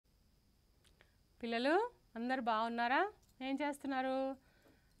పిల్లలు అందరూ బాగున్నారా? ఏం చేస్తున్నారు?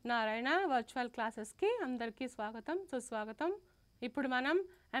 నారాయణ వర్చువల్ క్లాసెస్కి అందరికీ స్వాగతం సుస్వాగతం. ఇప్పుడు మనం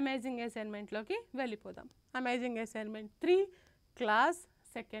అమేజింగ్ అసైన్మెంట్లోకి వెళ్ళిపోదాం. Amazing assignment 3 class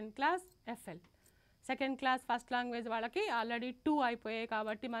second class FL. Second class first language వాళ్ళకి ఆల్రెడీ 2 అయిపోయాయి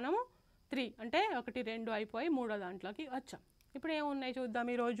కాబట్టి మనము 3 అంటే 1 2 అయిపోయి మూడో దాంట్లోకి వచ్చాం. ఇప్పుడు ఏమున్నాయి చూద్దాం.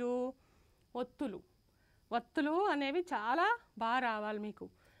 ఈరోజు ఒత్తులు అనేవి చాలా బాగా రావాలి మీకు.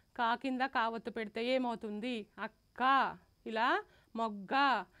 కా కింద కావత్తు పెడితే ఏమవుతుంది? అక్క, ఇలా మొగ్గ,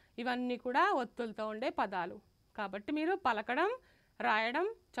 ఇవన్నీ కూడా ఒత్తులతో ఉండే పదాలు. కాబట్టి మీరు పలకడం, రాయడం,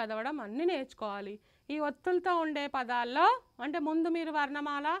 చదవడం అన్నీ నేర్చుకోవాలి. ఈ ఒత్తులతో ఉండే పదాల్లో అంటే ముందు మీరు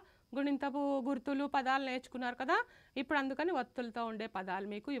వర్ణమాల, గుణింతపు గుర్తులు, పదాలు నేర్చుకున్నారు కదా. ఇప్పుడు అందుకని ఒత్తులతో ఉండే పదాలు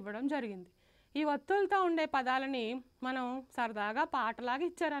మీకు ఇవ్వడం జరిగింది. ఈ ఒత్తులతో ఉండే పదాలని మనం సరదాగా పాటలాగా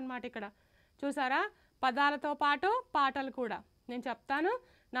ఇచ్చారనమాట. ఇక్కడ చూసారా? పదాలతో పాటు పాటలు కూడా నేను చెప్తాను,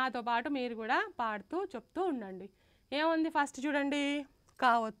 నాతో పాటు మీరు కూడా పాడుతూ చెప్తూ ఉండండి. ఏముంది ఫస్ట్ చూడండి.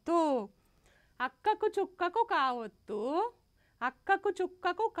 కావత్తు. అక్కకు చుక్కకు కావత్తు, అక్కకు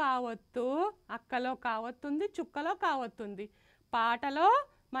చుక్కకు కావత్తు. అక్కలో కావత్తుంది, చుక్కలో కావత్తుంది. పాటలో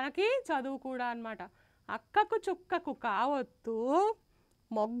మనకి చదువు కూడా అన్నమాట. అక్కకు చుక్కకు కావత్తు,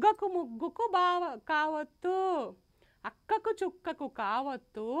 మొగ్గకు ముగ్గుకు కావత్తు. అక్కకు చుక్కకు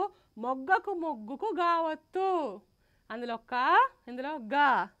కావత్తు, మొగ్గకు ముగ్గుకు గావత్తు. అందులో ఇందులో గా.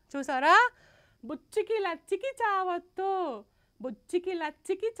 చూసారా? బుచ్చికి లచ్చికి చావత్తు, బుచ్చికి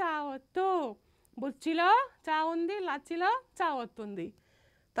లచ్చికి చావత్తు. బుచ్చిలో చావుంది, లచ్చిలో చావత్తుంది.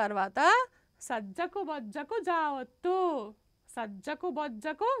 తర్వాత సజ్జకు బొజ్జకు జావత్తు, సజ్జకు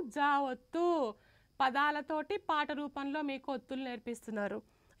బొజ్జకు జావత్తు. పదాలతోటి పాట రూపంలో మీకు ఒత్తులు నేర్పిస్తున్నారు.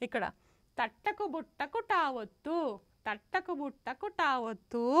 ఇక్కడ తట్టకు బుట్టకు టావత్తు, తట్టకు బుట్టకు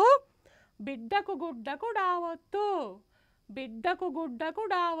టావత్తు. బిడ్డకు గుడ్డకు డావత్తు, బిడ్డకు గుడ్డకు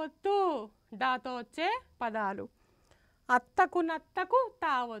డావత్తు. డాతో వచ్చే పదాలు. అత్తకు నత్తకు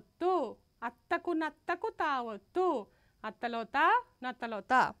తావత్తు, అత్తకు నత్తకు తావత్తు. అత్తలోత,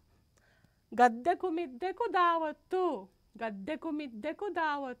 నత్తలోత. గద్దెకు మిద్దెకు దావత్తు, గద్దెకు మిద్దెకు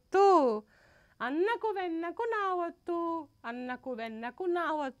దావత్తు. అన్నకు వెన్నకు నావత్తు, అన్నకు వెన్నకు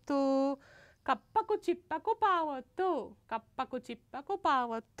నావత్తు. కప్పకు చిప్పకు పావత్తు, కప్పకు చిప్పకు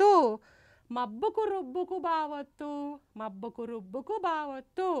పావత్తు. మబ్బుకు రుబ్బుకు బావత్తు, మబ్బుకు రుబ్బుకు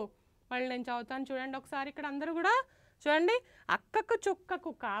బావత్తు. మళ్ళీ నేను చదువుతాను చూడండి ఒకసారి. ఇక్కడ అందరూ కూడా చూడండి. అక్కకు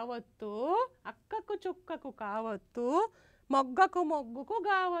చుక్కకు కావత్తు, అక్కకు చుక్కకు కావత్తు. మొగ్గకు మొగ్గుకు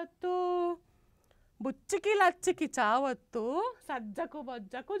గావత్తు. బుచ్చికి లచ్చికి చావత్తు, సజ్జకు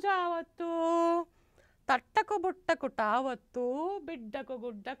బొజ్జకు జావత్తు. తట్టకు బుట్టకు టావత్తు, బిడ్డకు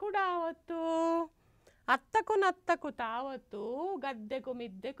గుడ్డకు డావత్తు. అత్తకు నత్తకు తావత్తు, గద్దెకు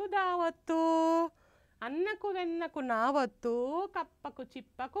మిద్దెకు దావత్తు. అన్నకు వెన్నకు నావత్తు, కప్పకు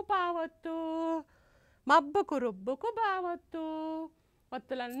చిప్పకు పావత్తు. మబ్బుకు రుబ్బుకు బావత్తు.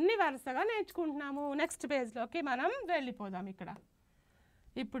 ఒత్తులన్నీ వరుసగా నేర్చుకుంటున్నాము. నెక్స్ట్ పేజ్లోకి మనం వెళ్ళిపోదాం.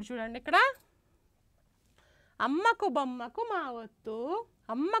 ఇప్పుడు చూడండి. ఇక్కడ అమ్మకు బొమ్మకు మావత్తు,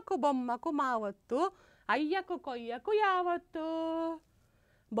 అమ్మకు బొమ్మకు మావత్తు. అయ్యకు కొయ్యకు యావత్తు.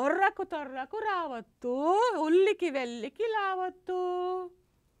 బొర్రకు తొర్రకు రావత్తు, ఉల్లికి వెల్లికి లావత్తు.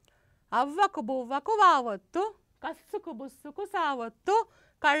 అవ్వకు బువ్వకు వావత్తు, కస్సుకు బుస్సుకు సావత్తు.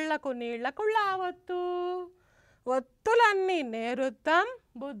 కళ్ళకు నీళ్లకు లావత్తు. ఒత్తులన్నీ నేరుద్దాం,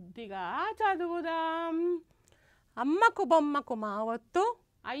 బుద్ధిగా చదువుదాం. అమ్మకు బొమ్మకు మావత్తు,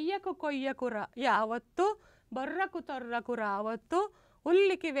 అయ్యకు కొయ్యకు యావత్తు. బొర్రకు తొర్రకు రావత్తు,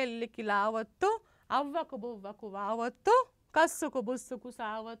 ఉల్లికి వెల్లికి లావత్తు. అవ్వకు బువ్వకు వావత్తు, కస్సుకు బుస్సుకు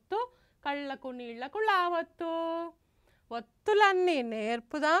సావత్తు. కళ్ళకు నీళ్లకు లావత్తు. ఒత్తులన్నీ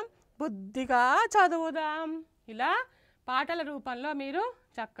నేర్పుదాం, బుద్ధిగా చదువుదాం. ఇలా పాటల రూపంలో మీరు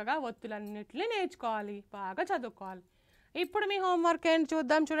చక్కగా ఒత్తులన్నిటిని నేర్చుకోవాలి, బాగా చదువుకోవాలి. ఇప్పుడు మీ హోంవర్క్ ఏంటి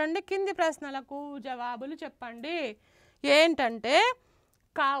చూద్దాం. చూడండి. కింది ప్రశ్నలకు జవాబులు చెప్పండి. ఏంటంటే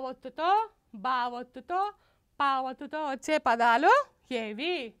కావత్తుతో, బావత్తుతో, పావత్తుతో వచ్చే పదాలు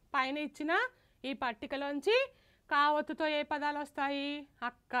ఏవి? పైన ఇచ్చిన ఈ పట్టికలోంచి కావత్తుతో ఏ పదాలు వస్తాయి?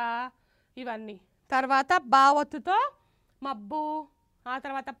 అక్క, ఇవన్నీ. తర్వాత బావత్తుతో మబ్బు, ఆ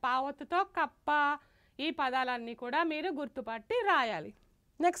తర్వాత పావత్తుతో కప్ప. ఈ పదాలన్నీ కూడా మీరు గుర్తుపట్టి రాయాలి.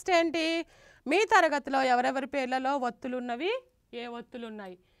 నెక్స్ట్ ఏంటి? మీ తరగతిలో ఎవరెవరి పేర్లలో ఒత్తులు ఉన్నవి, ఏ ఒత్తులు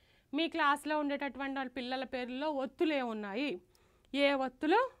ఉన్నాయి? మీ క్లాస్లో ఉండేటటువంటి వాళ్ళ పిల్లల పేర్లలో ఒత్తులు ఏమున్నాయి, ఏ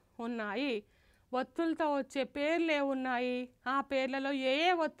ఒత్తులు ఉన్నాయి? ఒత్తులతో వచ్చే పేర్లు ఏమున్నాయి, ఆ పేర్లలో ఏ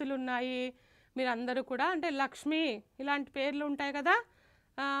ఏ ఒత్తులు ఉన్నాయి? మీరందరూ కూడా అంటే లక్ష్మి ఇలాంటి పేర్లు ఉంటాయి కదా,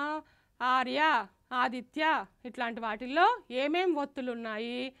 ఆర్య, ఆదిత్య, ఇట్లాంటి వాటిల్లో ఏమేం ఒత్తులు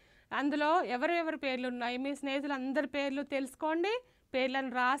ఉన్నాయి, అందులో ఎవరెవరి పేర్లు ఉన్నాయి, మీ స్నేహితులందరి పేర్లు తెలుసుకోండి.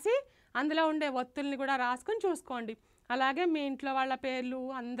 పేర్లను రాసి అందులో ఉండే ఒత్తుల్ని కూడా రాసుకొని చూసుకోండి. అలాగే మీ ఇంట్లో వాళ్ళ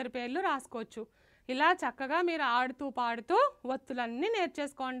పేర్లు అందరి పేర్లు రాసుకోవచ్చు. ఇలా చక్కగా మీరు ఆడుతూ పాడుతూ ఒత్తులన్నీ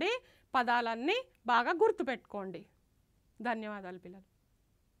నేర్చేసుకోండి, పదాలన్నీ బాగా గుర్తుపెట్టుకోండి. ధన్యవాదాలు పిల్లలు.